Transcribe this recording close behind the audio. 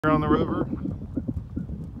Here on the river,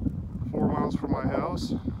 4 miles from my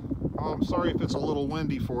house. I'm sorry if it's a little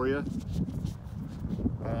windy for you.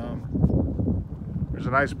 There's a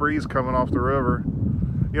nice breeze coming off the river.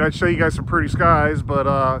 You know, I'd show you guys some pretty skies, but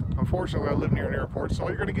unfortunately I live near an airport, so all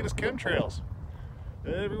you're going to get is chemtrails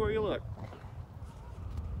everywhere you look.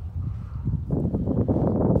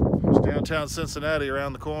 There's downtown Cincinnati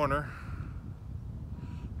around the corner,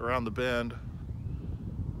 around the bend.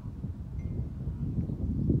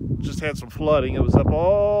 Just had some flooding. It was up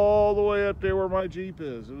all the way up there where my Jeep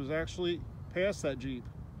is. It was actually past that Jeep,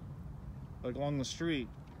 like along the street.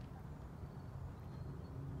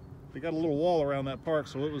 They got a little wall around that park,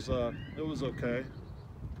 so it was okay.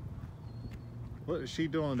 What is she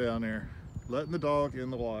doing down there? Letting the dog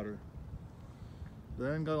in the water.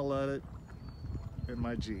 Then gonna let it in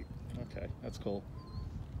my Jeep. Okay, that's cool.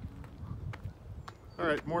 All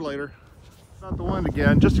right, more later. Not the wind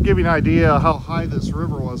again. Just to give you an idea how high this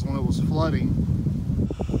river was when it was flooding.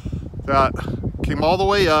 That came all the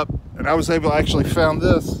way up, and I was able to actually found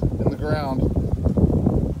this in the ground.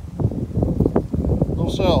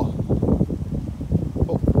 Little shell.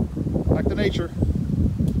 Oh, back to nature.